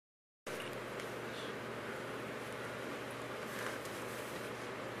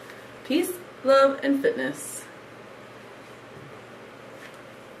Peace, love, and fitness.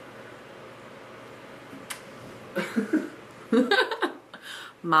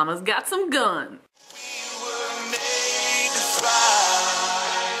 Mama's got some gun.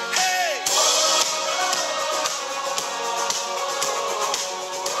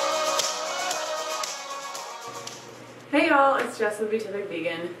 Hey y'all, it's Jess with Be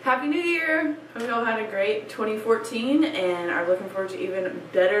Vegan. Happy New Year! Hope y'all had a great 2014 and are looking forward to even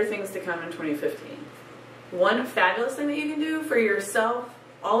better things to come in 2015. One fabulous thing that you can do for yourself,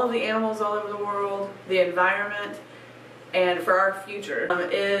 all of the animals all over the world, the environment, and for our future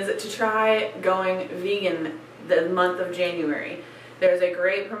is to try going vegan the month of January. There's a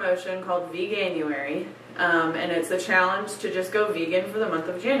great promotion called Veganuary, and it's a challenge to just go vegan for the month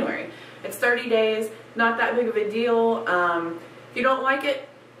of January. It's 30 days, not that big of a deal. If you don't like it,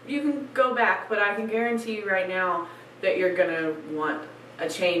 you can go back, but I can guarantee you right now that you're gonna want a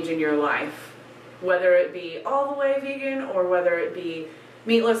change in your life. Whether it be all the way vegan or whether it be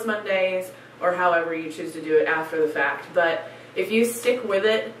meatless Mondays or however you choose to do it after the fact. But if you stick with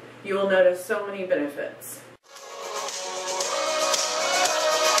it, you will notice so many benefits.